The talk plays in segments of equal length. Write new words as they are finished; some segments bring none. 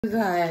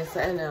Guys,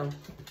 I know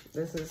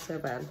this is so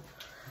bad.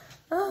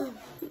 Oh,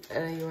 I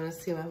know you want to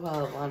see my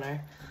ball of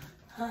honor.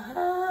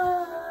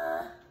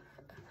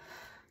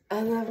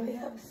 And then we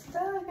have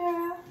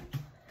Stella.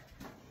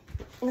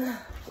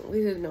 We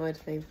didn't know what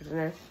to make for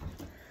dinner.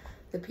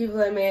 The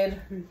people I made,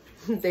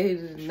 they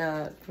did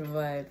not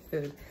provide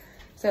food.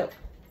 So,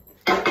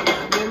 me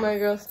and my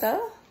girl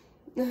Stella,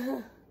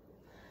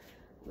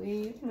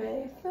 we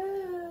made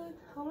food.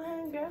 Hold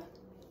on, girl.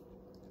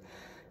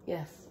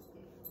 Yes.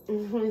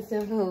 We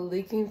still have a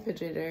leaking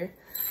refrigerator.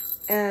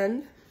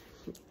 And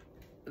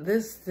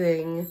this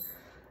thing,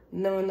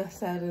 no one knows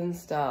how to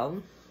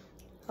install.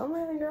 Oh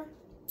my girl.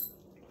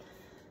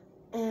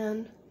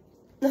 And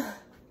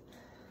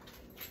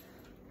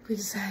we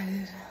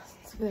decided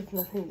since we have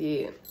nothing to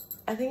eat.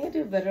 I think I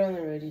do better on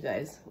the road, you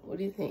guys. What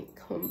do you think?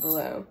 Comment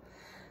below.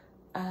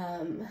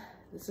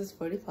 This is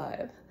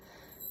 45.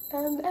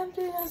 And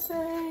empty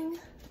nesting.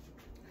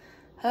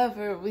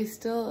 However, we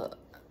still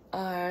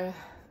are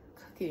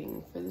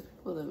cooking for the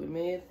people that we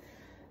made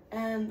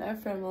and our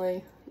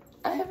family.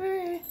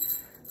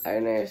 Our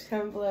nurse,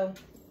 comment below.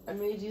 I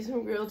made you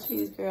some grilled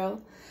cheese,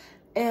 girl.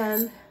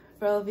 And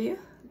for all of you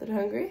that are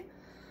hungry,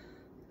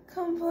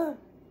 comment below.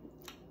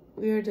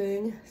 We are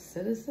doing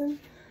citizen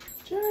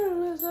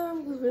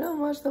journalism because we don't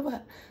watch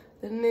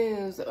the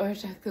news or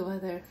check the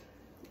weather.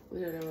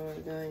 We don't know where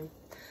we're going.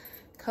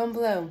 Comment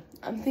below.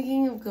 I'm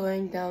thinking of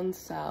going down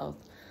south.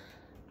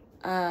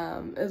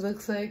 It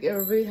looks like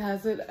everybody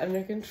has it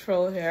under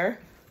control here.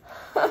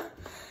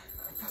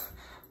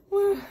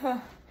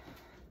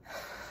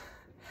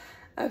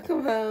 I've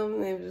come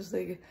home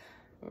and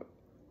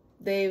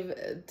they've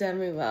done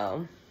me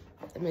well.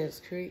 I made us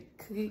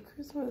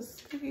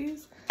Christmas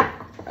cookies. I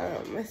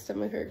don't know, my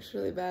stomach hurts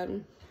really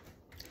bad.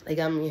 They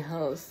got me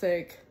hella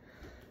sick.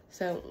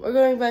 So we're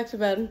going back to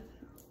bed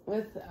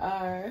with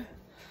our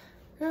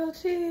grilled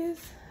cheese.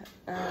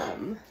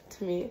 To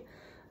me,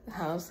 the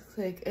house looks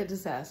like a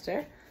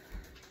disaster.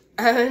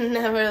 I would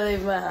never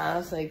leave my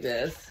house like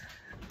this.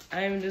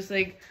 I'm just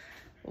like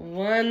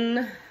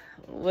one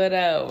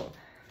widow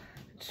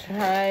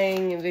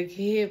trying to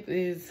keep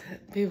these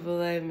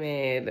people I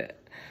made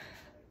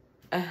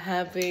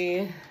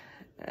happy,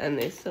 and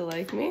they still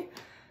like me,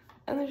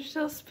 and they're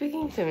still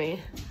speaking to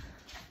me.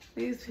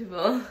 These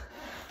people.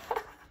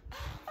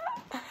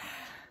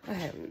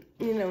 Okay,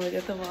 you know, we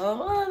got the wall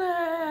of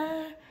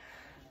honor.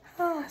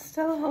 Oh,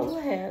 Stella, hold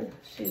my hand.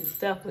 She's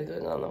definitely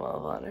going on the wall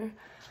of honor.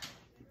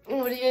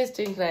 What are you guys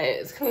doing tonight?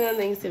 It's coming on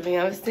Thanksgiving.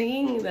 I was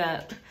thinking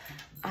that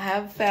I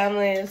have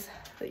families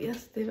that,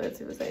 yes, they went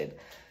suicide.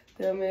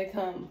 They want me to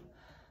come.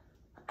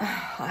 I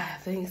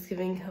have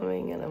Thanksgiving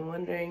coming, and I'm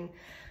wondering,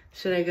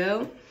 should I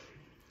go?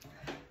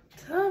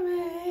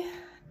 Tommy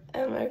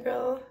and my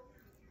girl,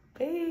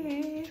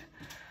 Babe.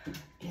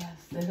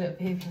 Yes, there's a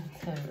baby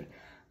inside.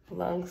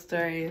 Long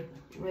story.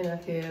 My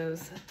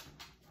nephew's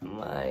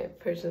my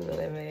person that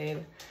I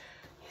made.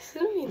 He's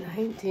gonna be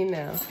 19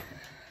 now.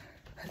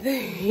 The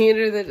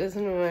heater that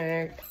doesn't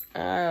work.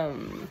 Oh,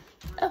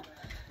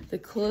 the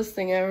coolest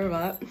thing I ever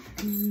bought.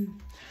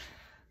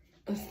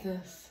 What's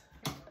this?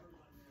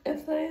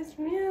 It plays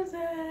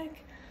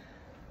music.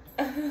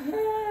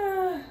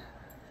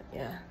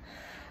 Yeah.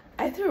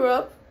 I threw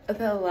up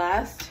the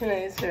last 2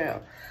 nights in a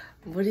row.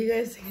 What do you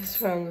guys think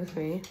is wrong with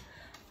me?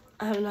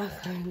 I'm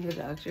not going to the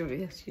doctor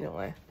because you know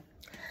why?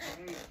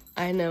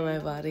 I know my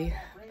body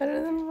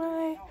better than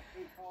my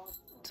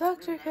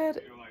doctor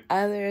could.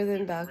 Other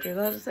than Dr.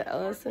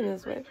 Ellis and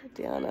his wife,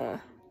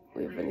 Deanna.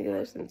 We've been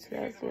together since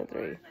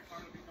 2003.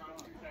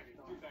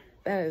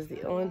 That is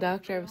the only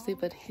doctor I ever see,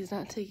 but he's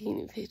not taking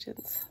new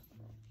patients.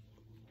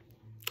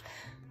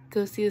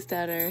 Go see his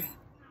daughter,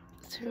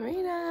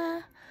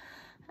 Serena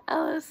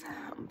Ellis,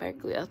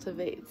 Berkeley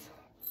Ultimates.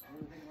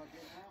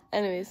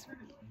 Anyways,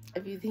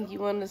 if you think you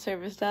want a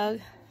service dog,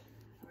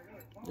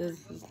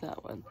 this is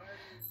not one.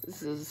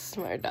 This is a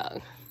smart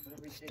dog.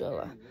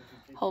 Stella,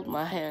 hold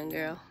my hand,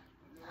 girl.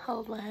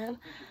 Hold my hand.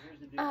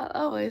 I'll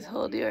always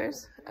hold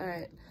yours.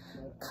 Alright.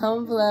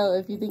 Comment below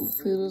if you think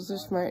poodles are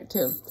smart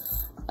too.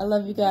 I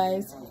love you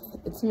guys.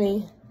 It's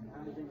me,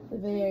 the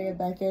Bay Area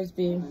Backyards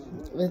Bee,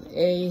 with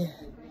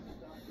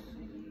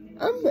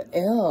I'm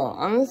ill.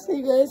 Honestly,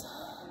 you guys,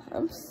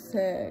 I'm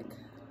sick.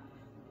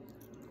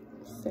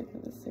 I'm sick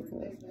of this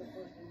sickness.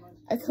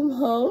 I come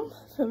home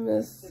from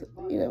this,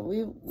 you know,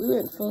 we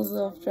went full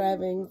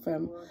self-driving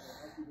from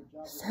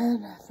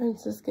San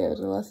Francisco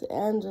to Los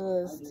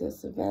Angeles to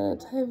Savannah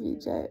to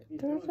Georgia,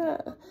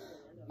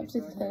 up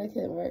to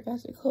Connecticut, where it got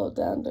to cold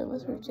down to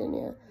West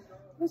Virginia.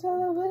 With all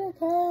the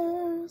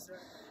Whitakers.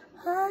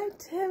 Hi,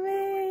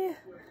 Timmy.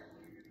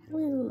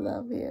 We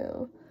love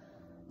you.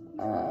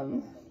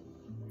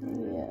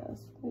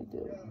 Yes, we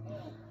do.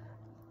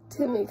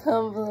 Timmy,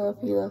 comment below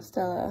if you love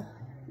Stella.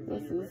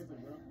 This is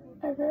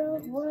our girl,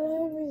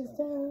 whatever is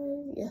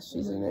done. Yes,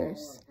 she's a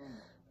nurse.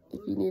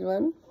 If you need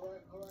one,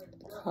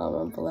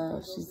 comment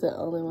below. She's the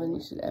only one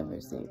you should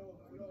ever see.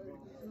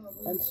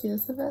 And she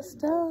is the best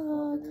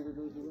dog.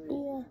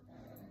 Yeah.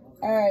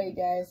 Alright, you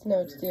guys, know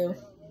what to do.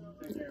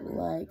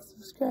 Like,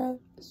 subscribe,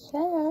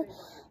 share,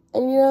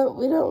 And you know,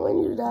 we don't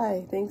want you to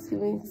die.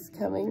 Thanksgiving's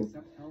coming.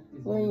 We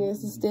want you guys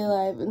to stay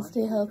alive and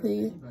stay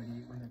healthy.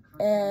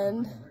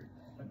 And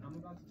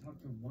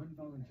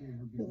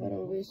we want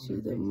to wish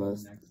you the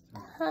most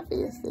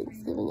happiest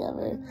Thanksgiving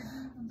ever.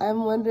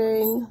 I'm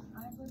wondering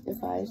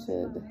if I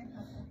should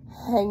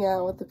hang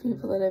out with the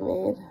people that I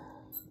made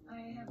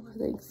for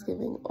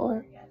Thanksgiving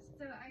or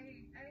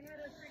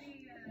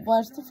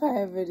watch the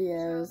fire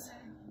videos.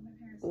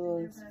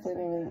 Let's put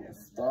them in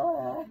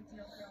Stella.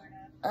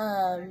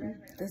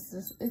 This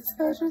is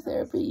exposure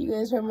therapy. You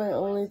guys are my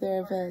only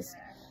therapist,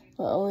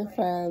 my only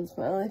friends,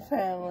 my only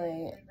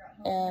family,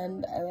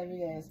 and I love you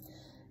guys.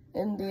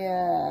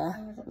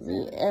 India,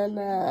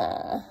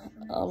 Vienna,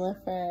 all my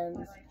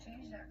friends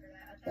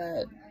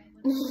that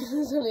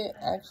don't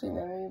actually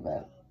know me,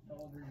 but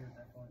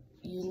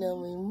you know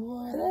me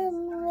more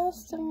than the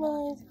rest of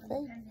my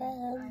fake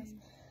friends.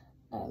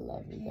 I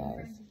love you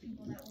guys,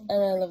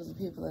 and I love the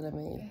people that I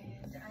made.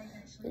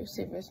 They're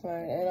super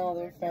smart, and all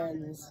their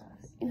friends.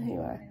 You know who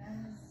you are.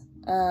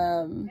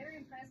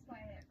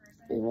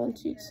 We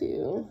want you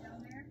to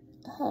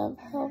have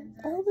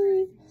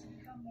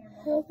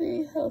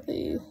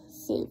healthy,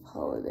 safe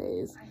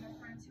holidays.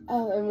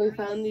 Oh, and we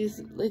found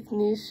these like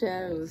new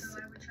shows.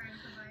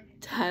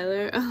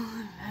 Tyler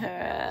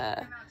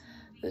Oliveira,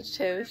 the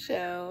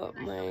show.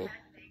 My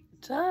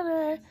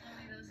daughter,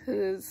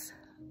 who's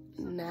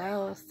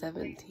now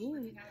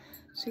 17,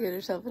 she got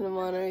herself into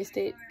Monterey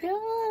State. Go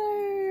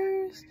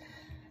Monsters!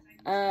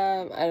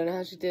 I don't know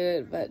how she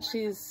did it, but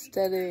she's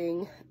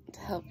studying to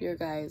help your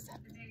guys'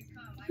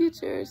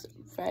 futures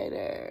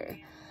brighter.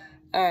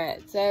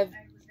 Alright, so I have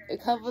a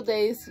couple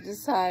days to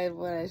decide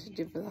what I should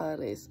do for the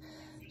holidays.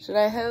 Should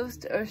I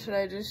host or should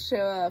I just show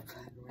up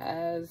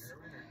as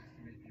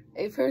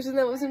a person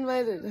that was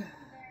invited?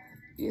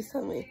 You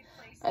tell me.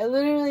 I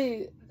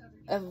literally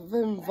have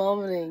been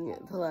vomiting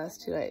the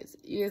last 2 nights.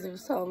 You guys have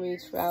saw me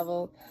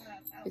travel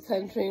the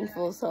country in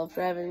full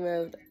self-driving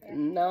mode,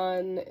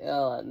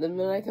 non-ill. The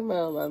minute I come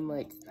home, I'm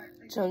like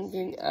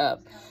chunking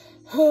up.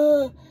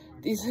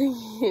 These are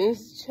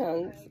huge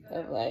chunks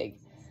of like,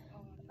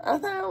 I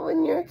thought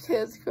when your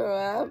kids grow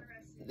up,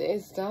 they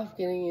stop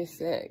getting you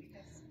sick.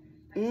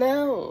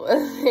 No,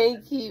 they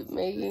keep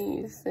making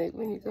you sick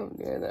when you come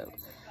near them.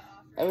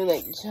 I mean,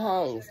 like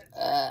chunks.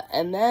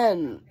 And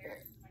then,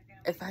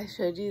 if I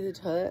showed you the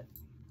toilet,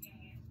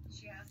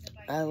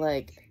 I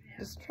like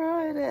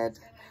destroyed it.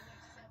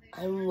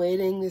 I'm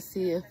waiting to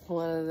see if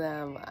one of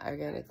them are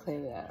gonna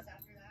clean it up.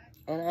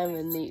 And I'm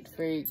a neat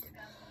freak.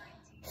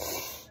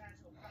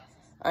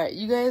 Alright,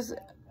 you guys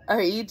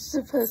are each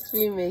supposed to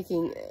be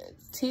making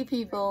 2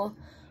 people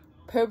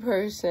per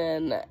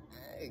person.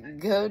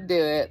 Go do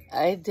it.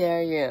 I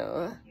dare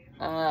you.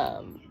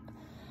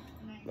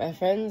 My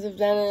friends have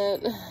done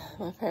it.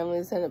 My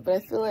family's done it. But I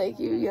feel like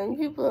you young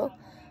people,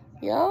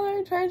 y'all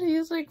are trying to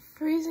use like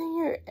freezing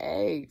your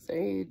eggs. Are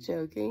you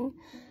joking?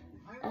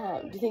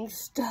 Do you think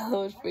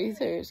Stella would freeze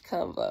hers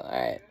combo?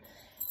 Alright.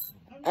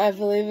 I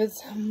believe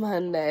it's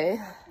Monday.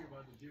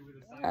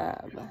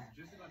 And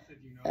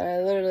I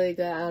literally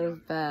got out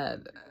of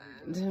bed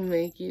to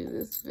make you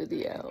this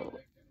video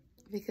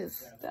because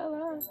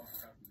Stella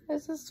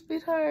is a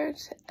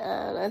sweetheart,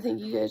 and I think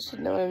you guys should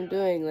know what I'm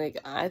doing. Like,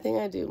 I think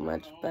I do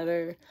much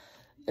better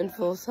in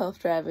full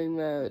self-driving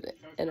mode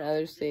in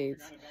other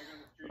states.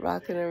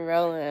 Rocking and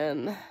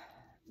rolling,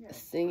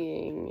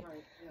 singing,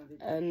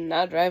 and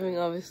not driving,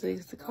 obviously,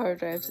 because the car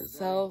drives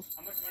itself.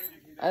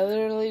 I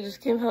literally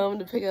just came home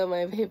to pick up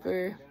my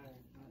paper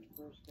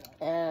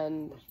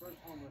and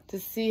to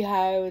see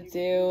how I would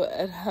do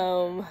at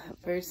home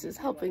versus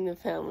helping the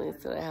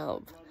families that I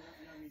help.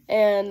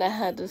 And I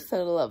had to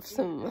settle up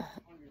some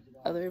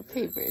other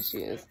paper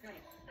issues.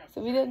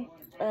 So we did.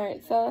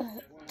 Alright, so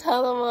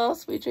tell them all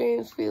sweet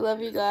dreams. We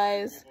love you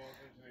guys.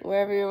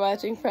 Wherever you're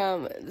watching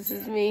from, this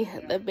is me,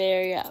 the Bay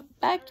Area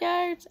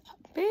Backyards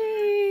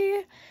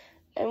Bee.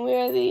 And we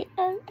are the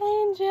Earth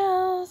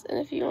Angels. And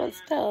if you want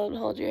Stella to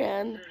hold your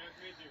hand,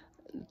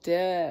 do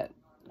it.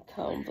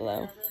 Comment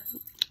below.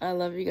 I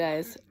love you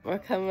guys. We're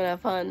coming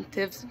up on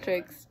Tips and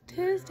Tricks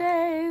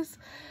Tuesdays.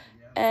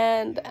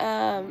 And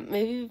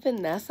maybe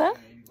Vanessa,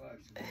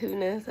 who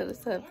knows how to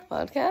set up a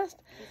podcast.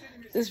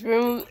 This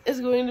room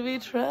is going to be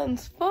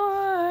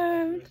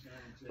transformed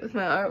with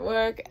my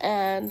artwork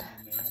and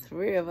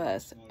 3 of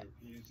us,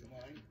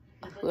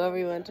 whoever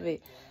you want to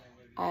be.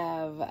 I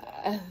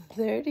have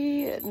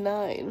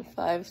 39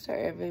 5-star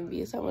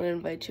Airbnb, so I want to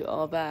invite you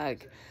all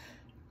back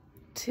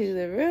to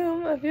the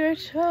room of your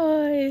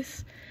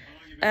choice.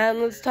 And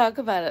let's talk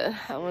about it.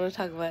 I want to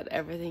talk about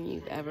everything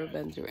you've ever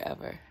been through,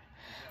 ever.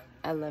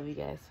 I love you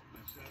guys.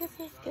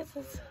 Kisses,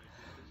 kisses.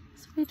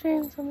 Sweet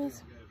dreams,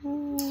 homies.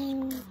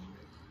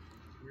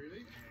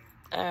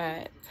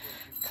 Alright.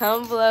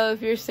 Comment below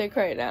if you're sick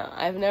right now.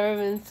 I've never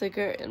been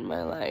sicker in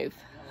my life.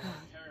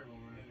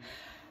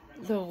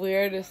 The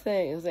weirdest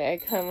thing is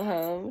like I come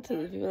home to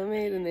the people I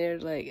made and they're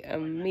like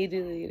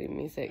immediately getting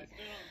me sick.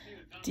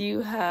 Do you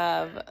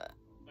have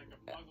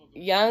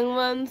young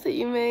ones that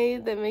you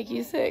made that make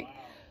you sick?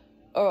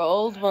 or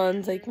old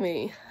ones like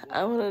me.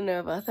 I want to know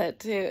about that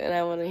too, and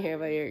I want to hear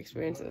about your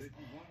experiences.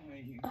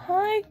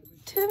 Hi,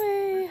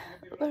 Timmy,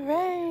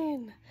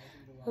 Lorraine,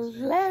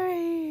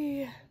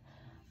 Larry,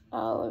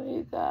 all of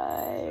you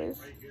guys,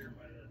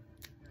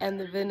 and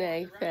the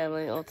Vinay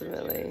family,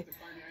 ultimately.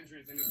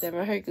 They're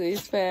my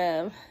Hercules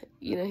fam.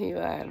 You know who you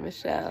are,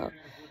 Michelle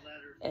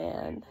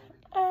and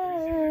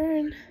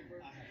Ern.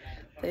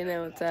 They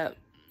know what's up.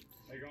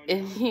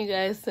 If you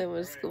guys spend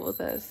much school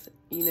with us,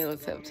 you know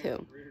what's up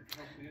too.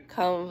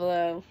 Comment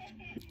below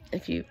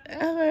if you've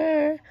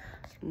ever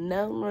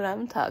known what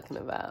I'm talking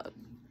about.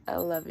 I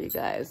love you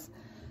guys.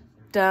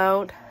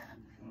 Don't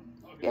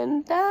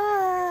and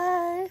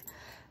die.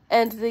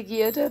 And to the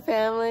Kyoto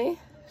family,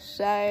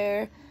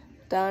 Shire,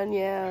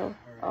 Danielle,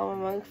 all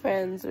my monk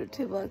friends are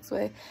 2 blocks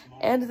away,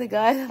 and to the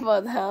guy that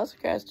bought the house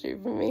across the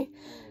street from me,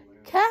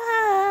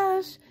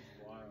 Cash.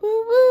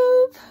 Whoop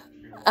whoop.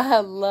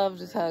 I'd love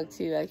to talk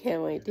to you. I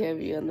can't wait to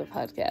have you on the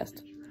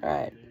podcast.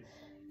 Alright.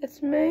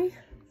 It's me,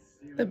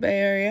 the Bay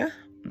Area,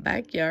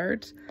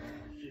 backyards,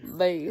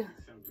 Bay.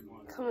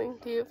 Coming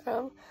to you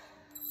from,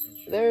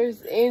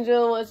 there's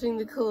Angel watching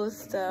the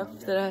coolest stuff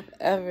that I've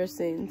ever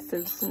seen.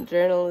 Citizen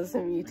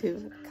journalism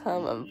YouTube.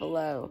 Comment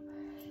below.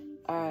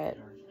 Alright.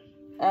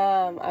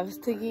 I was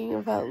thinking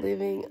about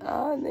leaving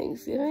on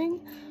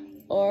Thanksgiving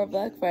or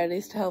Black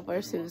Fridays to help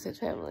our suicide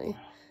family.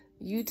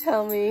 You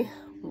tell me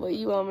what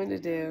you want me to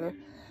do.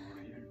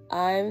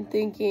 I'm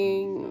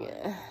thinking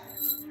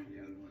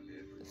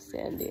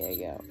San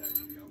Diego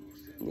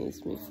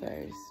needs me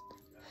first.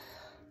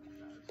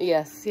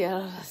 Yes,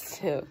 Seattle does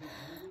too.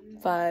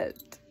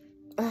 But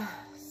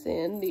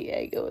San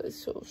Diego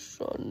is so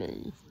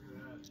sunny.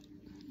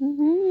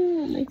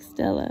 Like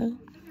Stella.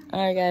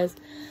 Alright guys,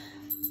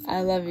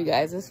 I love you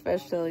guys,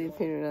 especially if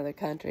you're in another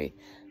country.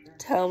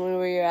 Tell me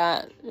where you're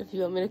at. If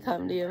you want me to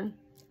come to you,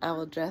 I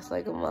will dress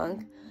like a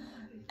monk.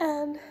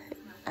 And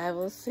I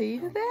will see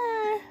you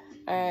there.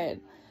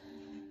 Alright.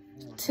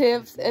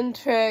 Tips and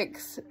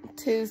tricks.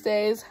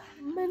 Tuesdays.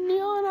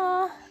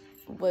 Mañana.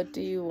 What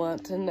do you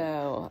want to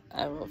know?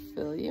 I will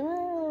fill you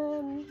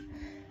in.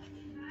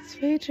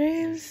 Sweet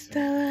dreams,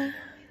 Stella.